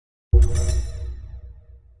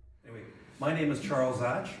My name is Charles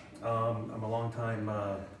Zatch. I'm a longtime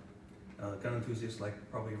gun enthusiast, like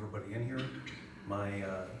probably everybody in here. My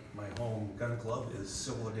home gun club is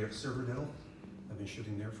Silverdale. I've been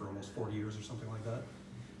shooting there for almost 40 years or something like that.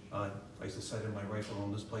 I used to sight in my rifle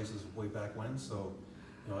on this place way back when, so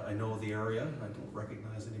I know the area. I don't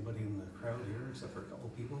recognize anybody in the crowd here except for a couple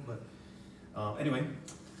people, but anyway.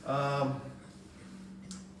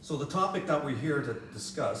 So the topic that we're here to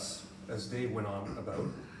discuss, as Dave went on about,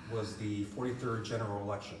 was the 43rd general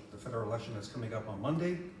election, the federal election that's coming up on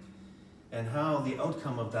Monday, and how the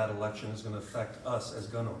outcome of that election is going to affect us as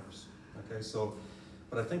gun owners. Okay, so,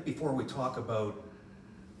 but I think before we talk about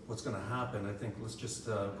what's going to happen, I think let's just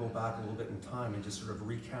go back a little bit in time and just sort of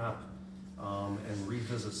recap and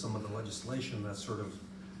revisit some of the legislation that's sort of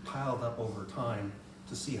piled up over time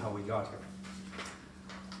to see how we got here.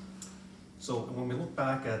 So when we look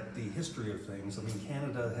back at the history of things, I mean,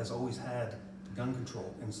 Canada has always had gun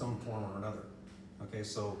control in some form or another. Okay,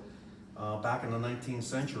 so back in the 19th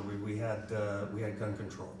century, we had gun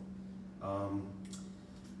control.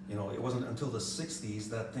 It wasn't until the 60s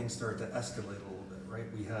that things started to escalate a little bit, right?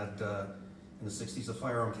 We had, in the 60s, the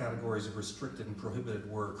firearm categories of restricted and prohibited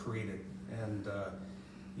were created. And,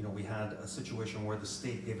 we had a situation where the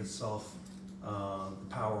state gave itself the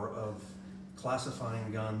power of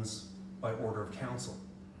classifying guns by order of council,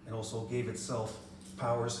 and also gave itself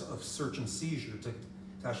powers of search and seizure to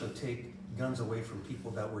actually take guns away from people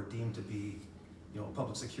that were deemed to be, a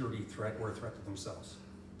public security threat or a threat to themselves.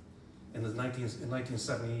 In the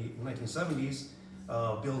 1970s,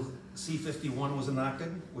 Bill C-51 was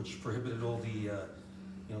enacted, which prohibited all the,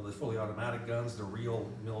 the fully automatic guns, the real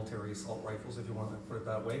military assault rifles, if you want to put it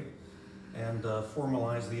that way, and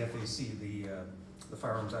formalized the FAC, the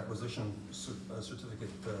Firearms Acquisition Certificate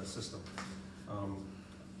System.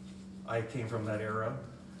 I came from that era,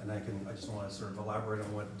 and I just want to sort of elaborate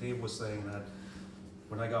on what Dave was saying, that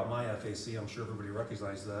when I got my FAC, I'm sure everybody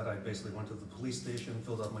recognized that, I basically went to the police station,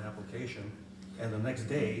 filled out my application, and the next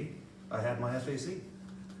day, I had my FAC.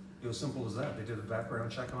 It was simple as that. They did a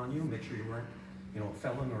background check on you, make sure you weren't, a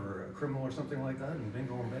felon or a criminal or something like that, and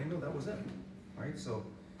bingo and bango, that was it, right? So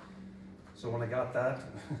when I got that,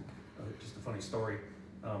 just a funny story.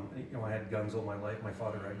 I had guns all my life. My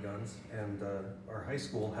father had guns, and our high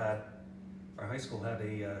school had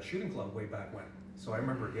a shooting club way back when. So I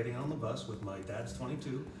remember getting on the bus with my dad's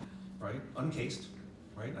 .22, right, uncased,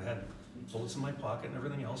 right. I had bullets in my pocket and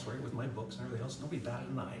everything else, right, with my books and everything else. Nobody batted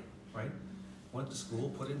an eye, right. Went to school,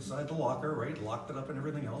 put it inside the locker, right, locked it up and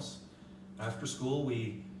everything else. After school,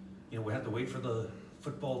 we had to wait for the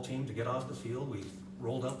football team to get off the field. We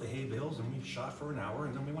rolled out the hay bales and we shot for an hour,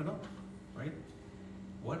 and then we went home, right?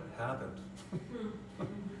 What happened?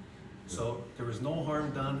 So there was no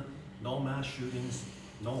harm done, no mass shootings,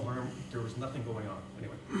 no harm, there was nothing going on.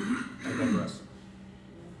 Anyway, I digress.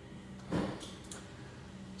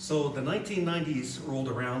 So the 1990s rolled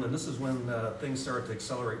around, and this is when things started to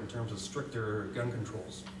accelerate in terms of stricter gun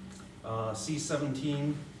controls.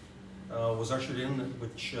 C-17 was ushered in,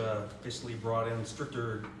 which basically brought in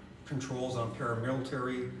stricter controls on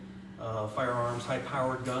paramilitary firearms,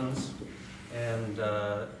 high-powered guns, and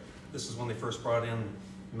this is when they first brought in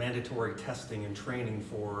mandatory testing and training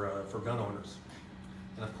for gun owners.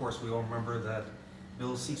 And of course, we all remember that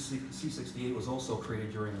Bill C-68 was also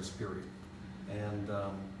created during this period. And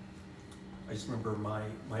I just remember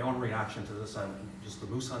my own reaction to this. I'm just a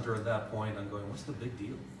moose hunter at that point. I'm going, what's the big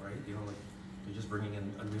deal, right? Like you're just bringing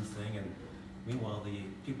in a new thing, and meanwhile, the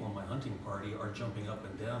people in my hunting party are jumping up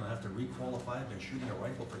and down. I have to re-qualify. I've been shooting a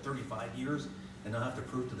rifle for 35 years, and now I have to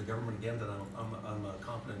prove to the government again that I'm a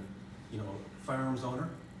competent, firearms owner.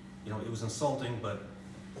 It was insulting, but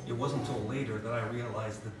it wasn't until later that I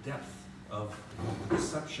realized the depth of the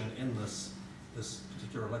deception in this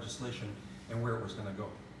particular legislation and where it was going to go.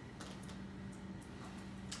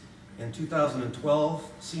 In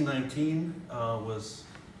 2012, C-19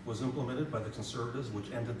 was implemented by the Conservatives,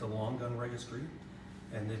 which ended the long gun registry,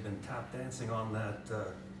 and they've been tap dancing on that,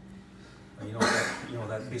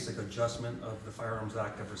 that basic adjustment of the Firearms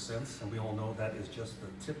Act ever since, and we all know that is just the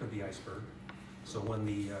tip of the iceberg. So when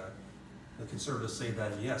the Conservatives say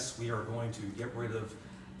that, yes, we are going to get rid of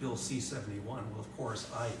Bill C-71, well, of course,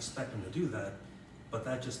 I expect them to do that, but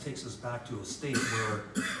that just takes us back to a state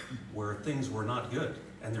where things were not good,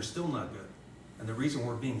 and they're still not good. And the reason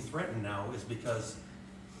we're being threatened now is because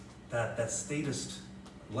that statist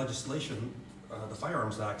legislation, the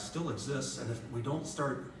Firearms Act, still exists, and if we don't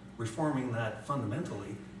start reforming that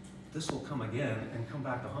fundamentally, this will come again and come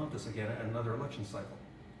back to haunt us again at another election cycle.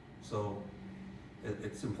 So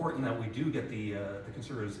it's important that we do get the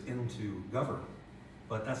Conservatives into government,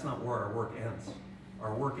 but that's not where our work ends.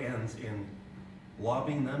 our work ends in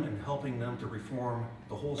lobbying them and helping them to reform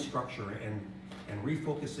the whole structure and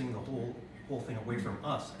refocusing the whole thing away from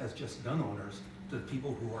us as just gun owners to the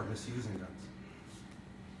people who are misusing guns.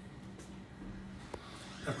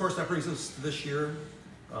 Of course, that brings us to this year,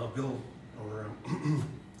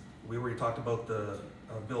 we already talked about the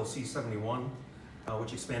Bill C-71,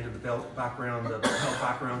 which expanded the health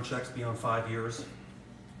background checks beyond 5 years,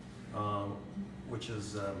 which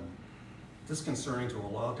is disconcerting to a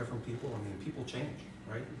lot of different people. I mean, people change,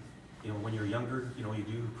 right? You know, when you're younger, you know, you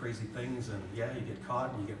do crazy things, and yeah, you get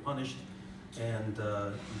caught and you get punished, and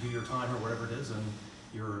you do your time or whatever it is, and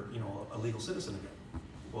you're, you know, a legal citizen again.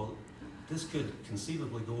 Well, this could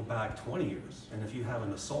conceivably go back 20 years, and if you have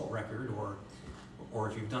an assault record, or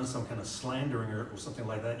if you've done some kind of slandering or something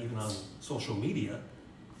like that, even on social media,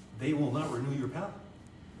 they will not renew your patent,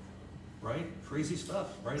 right? Crazy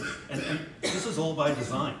stuff, right? And this is all by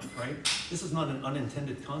design, right? This is not an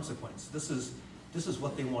unintended consequence. This is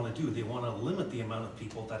what they want to do. They want to limit the amount of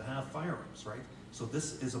people that have firearms, right? So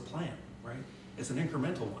this is a plan, right? It's an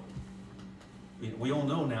incremental one. We all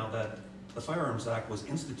know now that the Firearms Act was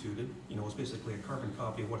instituted, you know, it was basically a carbon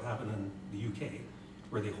copy of what happened in the UK,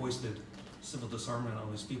 where they hoisted civil disarmament on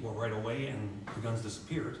these people right away and the guns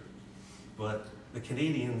disappeared. But the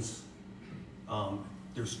Canadians,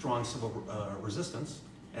 there's strong civil resistance,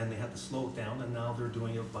 and they had to slow it down, and now they're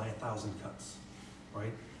doing it by 1,000 cuts,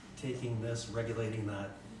 right? Taking this, regulating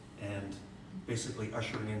that, and basically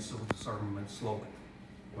ushering in civil disarmament slowly.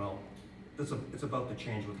 Well, it's about to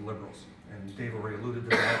change with the Liberals, and Dave already alluded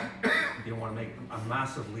to that. They want to make a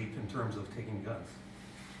massive leap in terms of taking guns.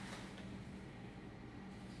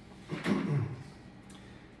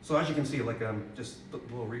 So as you can see, like just a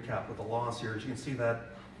little recap with the laws here, as you can see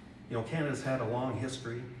that, you know, Canada's had a long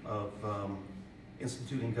history of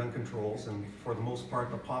instituting gun controls, and for the most part,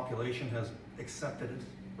 the population has accepted it,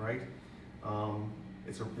 right?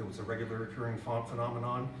 It was a regular occurring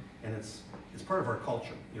phenomenon, and it's part of our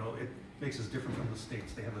culture. You know, it makes us different from the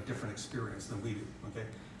States. They have a different experience than we do, okay?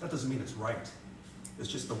 That doesn't mean it's right. It's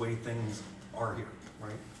just the way things are here,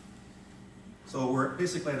 right? So we're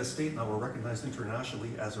basically at a state now, we're recognized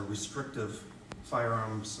internationally as a restrictive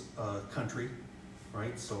firearms country,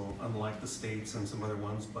 right? So unlike the States and some other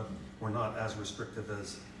ones, but we're not as restrictive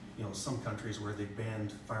as, you know, some countries where they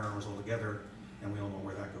banned firearms altogether, and we all know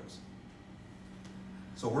where that goes.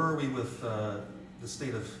 So where are we with the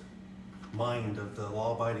state of mind of the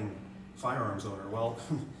law-abiding firearms owner? Well,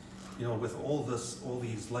 you know, with all this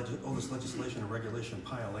legislation and regulation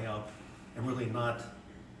piling up, and really not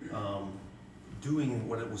doing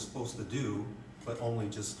what it was supposed to do, but only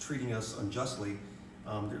just treating us unjustly,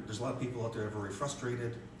 there's a lot of people out there that are very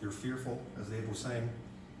frustrated. They're fearful, as Dave was saying,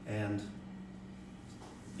 and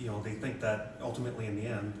you know, they think that ultimately, in the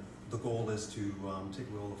end, the goal is to take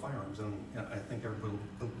away all the firearms, and I think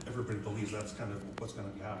everybody believes that's kind of what's going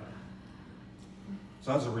to be happening.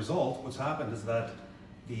 So as a result, what's happened is that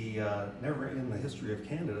never in the history of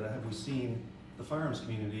Canada have we seen the firearms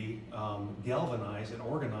community galvanize and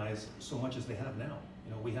organize so much as they have now.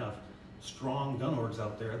 You know, we have strong gun orgs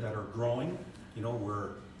out there that are growing. You know,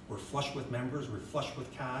 we're flush with members, we're flush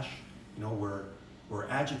with cash. You know, we're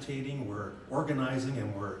agitating, we're organizing,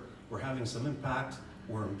 and we're having some impact.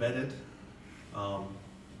 We're embedded.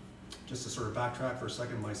 Just to sort of backtrack for a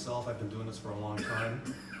second myself, I've been doing this for a long time.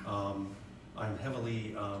 I'm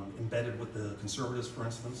heavily embedded with the Conservatives, for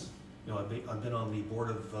instance. You know, I've been on the board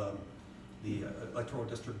of the electoral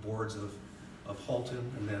district boards of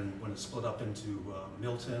Halton, and then when it split up into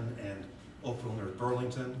Milton and Oakville near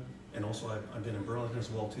Burlington, and also I've been in Burlington as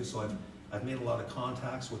well too. So I've made a lot of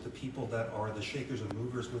contacts with the people that are the shakers and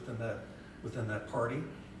movers within that party,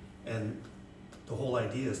 and the whole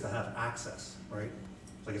idea is to have access, right?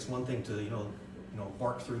 Like, it's one thing to you know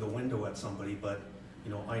bark through the window at somebody, but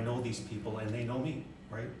you know, I know these people and they know me,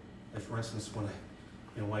 right? Like, for instance, when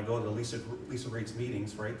I go to Lisa Rate's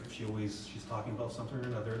meetings, right? She's talking about something or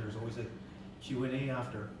another. There's always a Q&A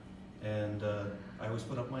after, and I always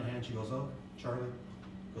put up my hand. She goes, "Oh, Charlie,"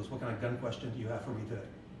 goes, "what kind of gun question do you have for me today?"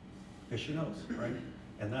 Because she knows, right?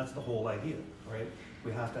 And that's the whole idea, right?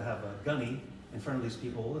 We have to have a gunny in front of these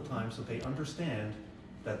people all the time so they understand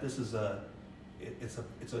that this is it's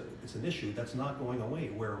an issue that's not going away.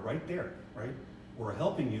 We're right there, right? We're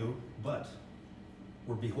helping you, but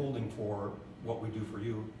we're beholding for what we do for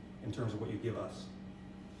you in terms of what you give us.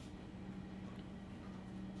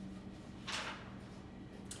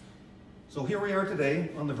 So here we are today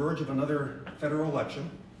on the verge of another federal election,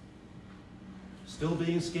 still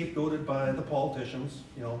being scapegoated by the politicians,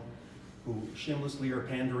 you know, who shamelessly are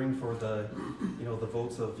pandering for the, you know, the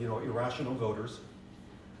votes of, you know, irrational voters.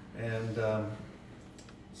 And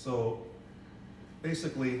So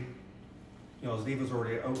basically, you know, as Dave has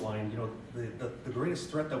already outlined, you know, the greatest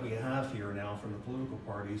threat that we have here now from the political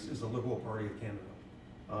parties is the Liberal Party of Canada.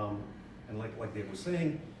 And like Dave was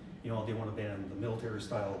saying, you know, they want to ban the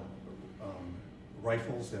military-style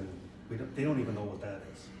rifles, and they don't even know what that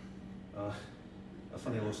is. A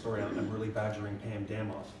funny little story, I'm really badgering Pam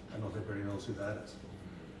Damoff. I know everybody knows who that is.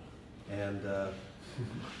 And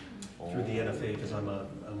through the NFA, because I'm an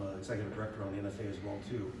executive director on the NFA as well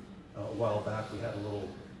too. A while back we had a little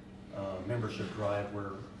membership drive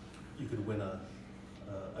where you could win a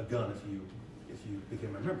gun if you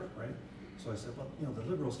became a member, right? So I said, well, you know, the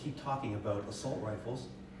Liberals keep talking about assault rifles.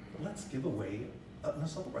 Let's give away an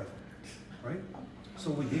assault rifle, right? So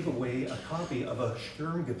we gave away a copy of a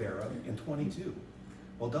Sturmgewehr in 22.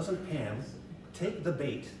 Well, doesn't Pam take the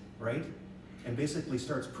bait, right? And basically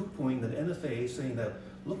starts poo-pooing the NFA, saying that,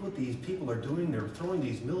 look what these people are doing. They're throwing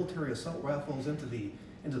these military assault rifles into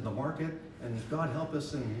the market, and God help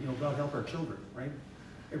us, and you know, God help our children, right?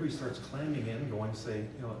 Everybody starts clamming in, going, say,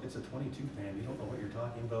 you know, it's a 22, Pam. You don't know what you're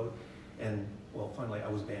talking about. And well, finally, I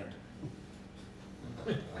was banned.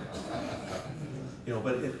 You know,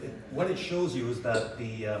 but what it shows you is that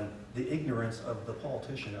the ignorance of the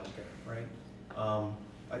politician out there, right?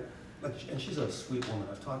 And she's a sweet woman.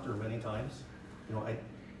 I've talked to her many times. You know,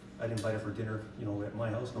 I'd invite her for dinner, you know, at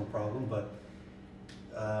my house, no problem. But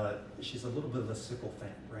she's a little bit of a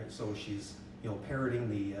sycophant, right? So she's, you know, parroting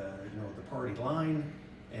the you know, the party line,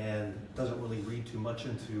 and doesn't really read too much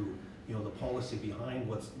into, you know, the policy behind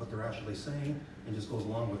what they're actually saying, and just goes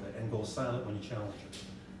along with it and goes silent when you challenge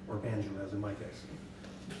her, or bans you, as in my case.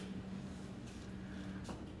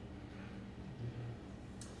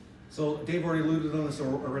 So Dave already alluded on this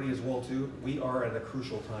already as well too. We are at a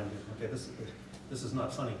crucial time here. Okay, this is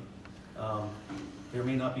not funny. There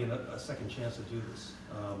may not be a second chance to do this.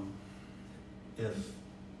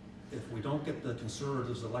 If we don't get the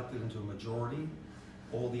Conservatives elected into a majority,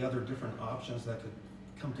 all the other different options that could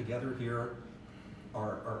come together here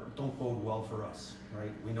don't bode well for us,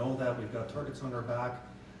 right? We know that we've got targets on our back.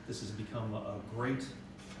 This has become a great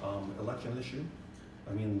election issue.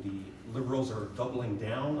 I mean, the Liberals are doubling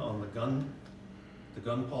down on the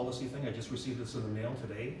gun policy thing. I just received this in the mail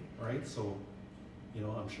today, right? So, you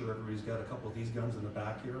know, I'm sure everybody's got a couple of these guns in the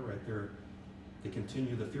back here, right there. They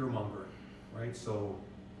continue the fear mongering, right? So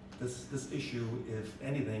this issue, if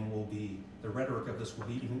anything, will be, the rhetoric of this will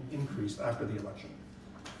be even increased after the election.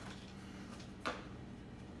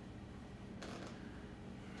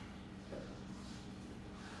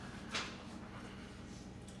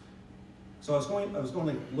 So I was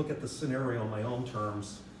going to look at the scenario on my own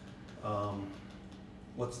terms.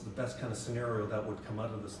 What's the best kind of scenario that would come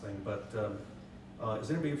out of this thing? But is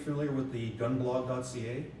anybody familiar with the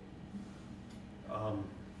gunblog.ca?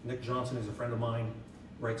 Nick Johnson, who's a friend of mine,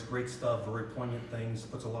 writes great stuff, very poignant things,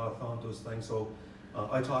 puts a lot of thought into his thing. So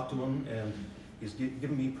I talked to him, and he's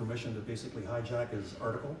given me permission to basically hijack his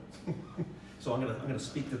article. So I'm gonna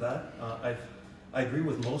speak to that. I agree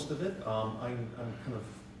with most of it.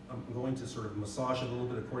 I'm going to sort of massage it a little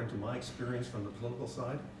bit according to my experience from the political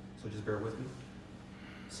side, so just bear with me.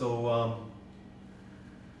 So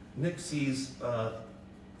Nick sees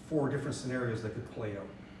 4 different scenarios that could play out.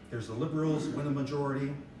 There's the Liberals win a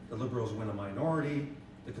majority, the Liberals win a minority,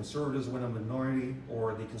 the Conservatives win a minority,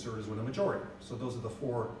 or the Conservatives win a majority. So those are the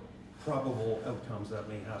 4 probable outcomes that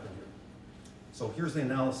may happen here. So here's the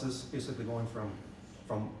analysis, basically going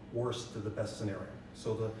from worst to the best scenario.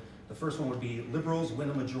 So the first one would be Liberals win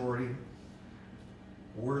a majority,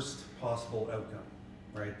 worst possible outcome,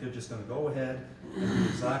 right? They're just going to go ahead and do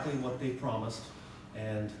exactly what they promised,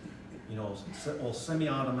 and you know, all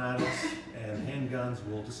semi-automatics and handguns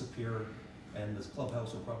will disappear, and this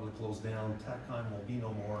clubhouse will probably close down. TACCOM will be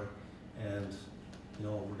no more, and you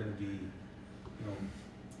know, we're going to be, you know,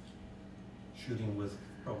 shooting with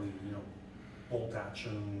probably, you know, bolt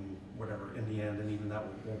action, whatever, in the end, and even that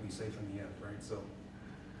won't be safe in the end, right? So.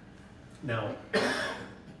 Now,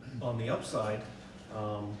 on the upside,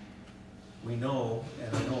 we know,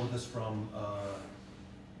 and I know this from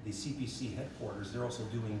the CPC headquarters, they're also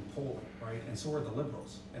doing polling, right? And so are the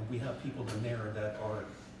Liberals. And we have people in there that are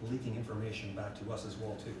leaking information back to us as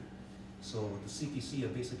well, too. So the CPC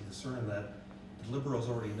have basically discerned that the Liberals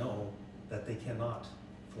already know that they cannot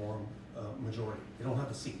form a majority. They don't have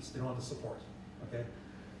the seats, they don't have the support, okay?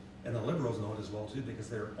 And the Liberals know it as well too, because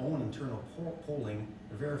their own internal polling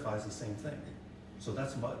verifies the same thing. So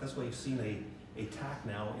that's why you've seen a tack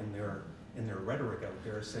now in their rhetoric out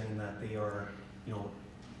there, saying that they are, you know,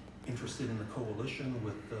 interested in the coalition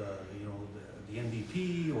with you know, the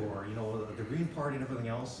NDP, or you know, the Green Party and everything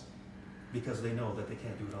else, because they know that they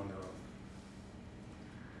can't do it on their own.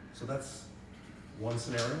 So that's one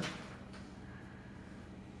scenario.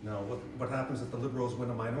 Now, what happens if the Liberals win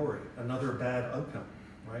a minority? Another bad outcome,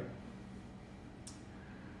 right?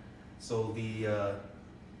 So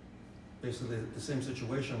basically the same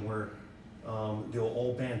situation where they'll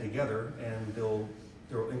all band together and they'll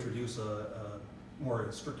introduce a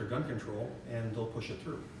more stricter gun control and they'll push it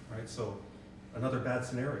through, right? So another bad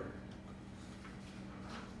scenario.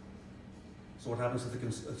 So what happens if the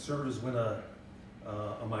Conservatives win a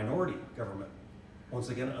minority government? Once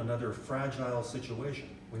again, another fragile situation.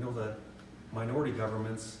 We know that minority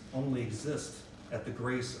governments only exist at the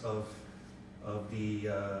grace of the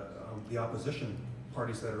opposition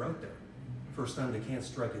parties that are out there. First time they can't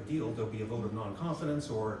strike a deal, there'll be a vote of non-confidence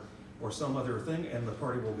or some other thing, and the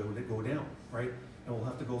party will go down, right? And we'll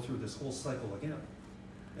have to go through this whole cycle again.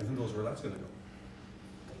 And who knows where that's going to go.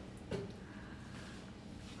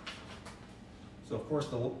 So of course,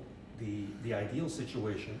 the ideal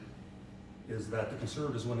situation is that the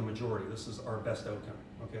Conservatives win a majority. This is our best outcome,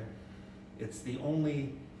 okay? It's the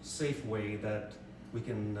only safe way that we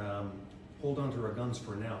can hold on to our guns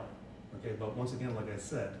for now, okay? But once again, like I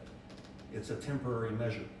said, it's a temporary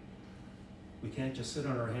measure. We can't just sit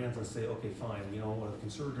on our hands and say, okay, fine, you know, the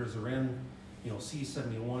Conservatives are in, you know,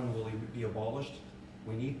 C-71 will be abolished.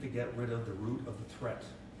 We need to get rid of the root of the threat,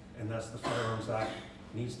 and that's the Firearms Act.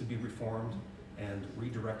 Needs to be reformed and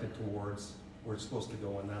redirected towards where it's supposed to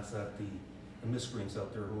go, and that's at the miscreants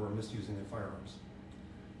out there who are misusing their firearms.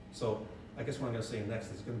 So I guess what I'm going to say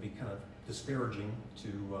next is going to be kind of disparaging to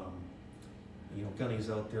you know, gunnies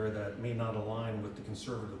out there that may not align with the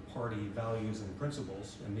Conservative Party values and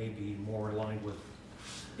principles, and may be more aligned with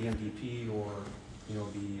the NDP or, you know,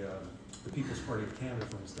 the People's Party of Canada,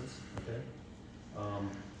 for instance. Okay,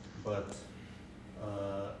 but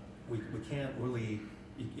we can't really.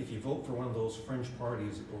 If you vote for one of those fringe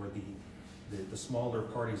parties or the smaller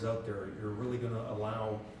parties out there, you're really going to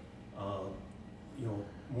allow you know,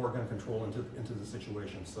 more gun control into the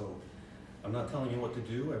situation. So I'm not telling you what to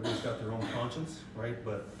do. Everyone's got their own conscience, right?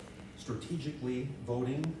 But strategically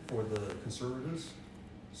voting for the Conservatives,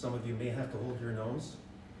 some of you may have to hold your nose.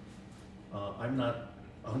 I'm not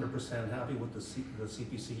 100% happy with the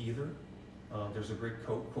CPC either. There's a great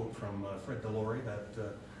quote from Fred Delory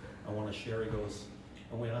that I want to share. He goes,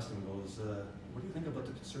 and we asked him, what do you think about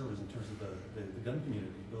the Conservatives in terms of the gun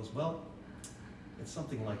community? He goes, well, it's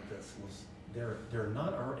something like this. They're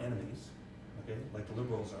not our enemies, okay, like the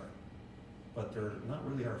Liberals are, but they're not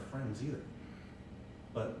really our friends either.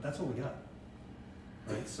 But that's what we got,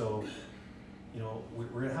 right? So, you know,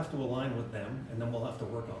 we're gonna have to align with them, and then we'll have to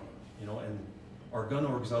work on them, you know, and our gun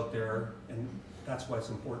orgs out there, and that's why it's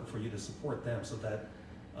important for you to support them so that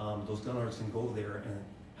those gun orgs can go there and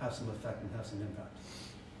have some effect and have some impact.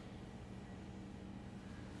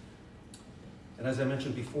 And as I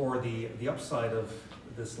mentioned before, the upside of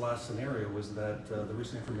this last scenario was that the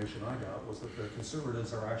recent information I got was that the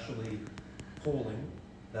Conservatives are actually polling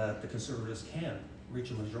that the Conservatives can reach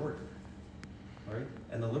a majority, right?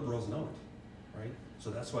 And the Liberals know it, right? So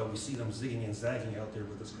that's why we see them zigging and zagging out there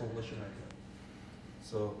with this coalition idea.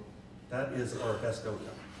 So that is our best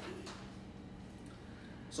outcome.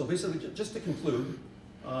 So basically, just to conclude,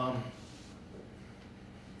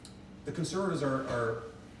 the Conservatives are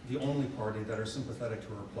the only party that are sympathetic to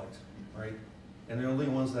our plight, right? And they're the only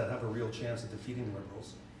ones that have a real chance at defeating the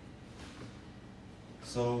Liberals.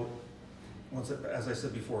 So, as I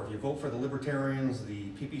said before, if you vote for the Libertarians, the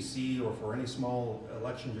PPC, or for any small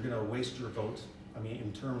election, you're going to waste your vote. I mean,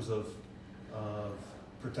 in terms of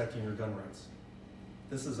protecting your gun rights.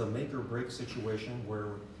 This is a make or break situation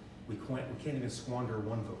where we can't even squander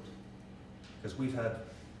one vote. Because we've had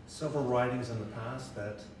several ridings in the past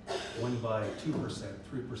that won by 2%,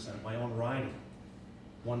 3%. My own riding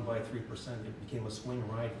won by 3%. It became a swing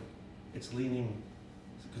riding. It's leaning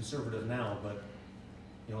Conservative now, but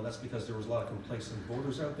you know, that's because there was a lot of complacent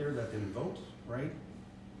voters out there that didn't vote, right?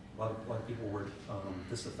 A lot of people were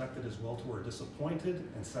disaffected as well, who were disappointed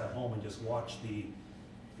and sat home and just watched the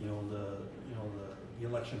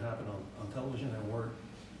election happen on television and weren't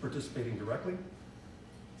participating directly.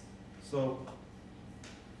 So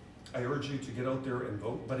I urge you to get out there and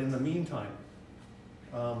vote. But in the meantime,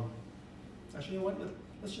 actually, you know what?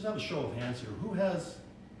 Let's just have a show of hands here. Who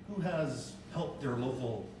has helped their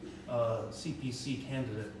local CPC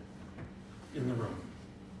candidate in the room?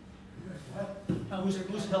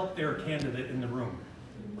 Who's helped their candidate in the room?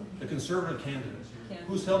 The Conservative candidate.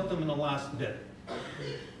 Who's helped them in the last bit?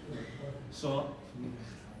 So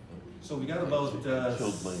we got about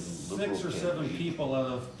 6 or 7 people out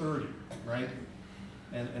of 30, right?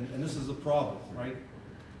 And this is the problem, right?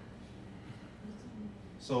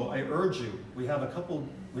 So I urge you, we have a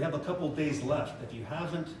couple days left. If you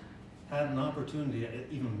haven't had an opportunity to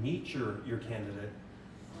even meet your candidate,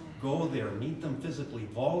 go there, meet them physically,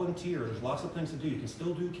 volunteer. There's lots of things to do. You can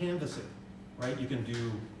still do canvassing, right? You can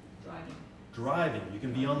do driving. You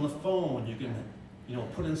can be on the phone. You can,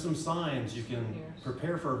 put in some signs. You can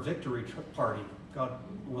prepare for a victory party, God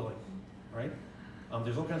willing, right?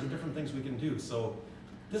 There's all kinds of different things we can do. So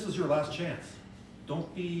this is your last chance.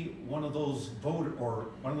 Don't be one of those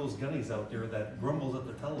one of those gunnies out there that grumbled at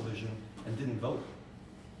the television and didn't vote,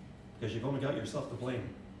 because you've only got yourself to blame,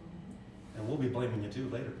 and we'll be blaming you too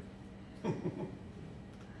later.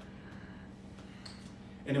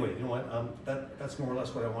 Anyway, you know what? That's more or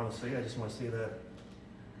less what I want to say. I just want to say that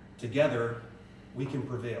together we can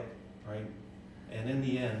prevail, right? And in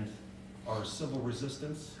the end, our civil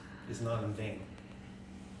resistance is not in vain.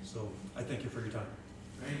 So I thank you for your time.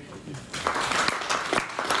 Thank you.